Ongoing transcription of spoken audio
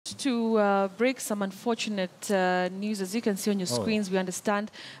to break some unfortunate news. As you can see on your screens, we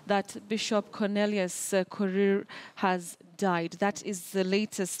understand that Bishop Cornelius Korir has died. That is the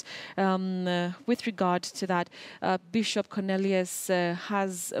latest with regard to that. Bishop Cornelius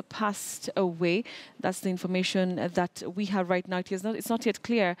has passed away. That's the information that we have right now. It's not yet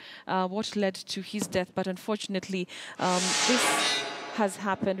clear what led to his death, but unfortunately, this has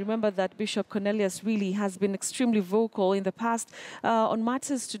happened. Remember that Bishop Cornelius really has been extremely vocal in the past on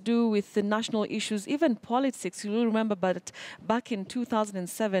matters to do with the national issues, even politics. You will remember that back in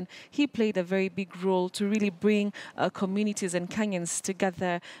 2007, he played a very big role to really bring communities and Kenyans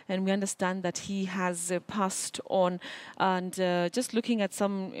together. And we understand that he has passed on. And just looking at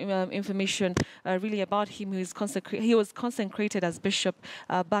some information really about him, he was consecrated as bishop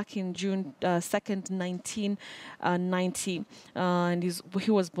back in June 2nd, 1990. And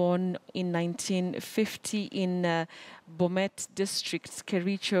he was born in 1950 in Bomet District,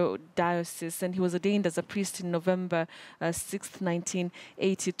 Kericho Diocese, and he was ordained as a priest in November 6th,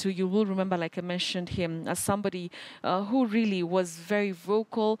 1982. You will remember, like I mentioned, him as somebody who really was very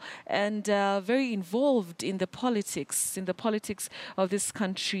vocal and very involved in the politics of this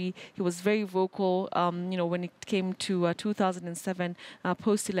country. He was very vocal, when it came to 2007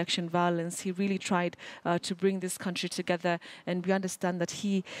 post-election violence. He really tried to bring this country together, and we understand that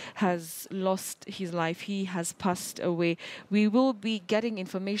he has lost his life. He has passed away. We will be getting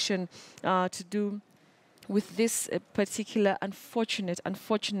information to do with this particular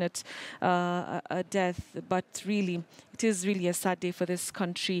unfortunate death, but really, it is really a sad day for this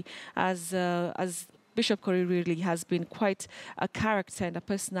country, as Bishop Korir really has been quite a character and a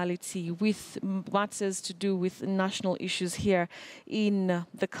personality with matters to do with national issues here in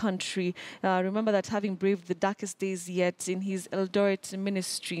the country. Remember that having braved the darkest days yet in his Eldoret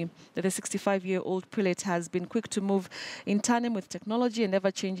ministry, that the 65-year-old prelate has been quick to move in tandem with technology and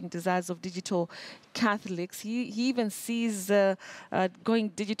ever-changing desires of digital Catholics. He even sees going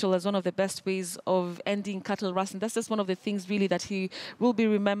digital as one of the best ways of ending cattle rustling. That's just one of the things really that he will be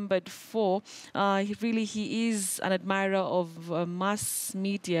remembered for. He is an admirer of mass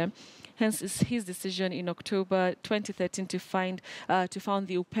media. Hence is his decision in October 2013 to found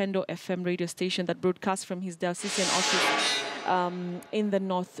the Upendo FM radio station that broadcasts from his diocesan office in the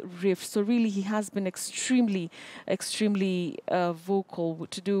North Rift. So really, he has been extremely vocal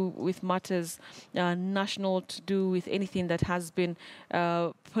to do with matters national, to do with anything that has been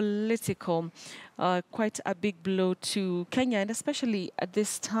political. Quite a big blow to Kenya, and especially at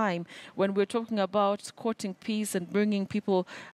this time when we're talking about courting peace and bringing people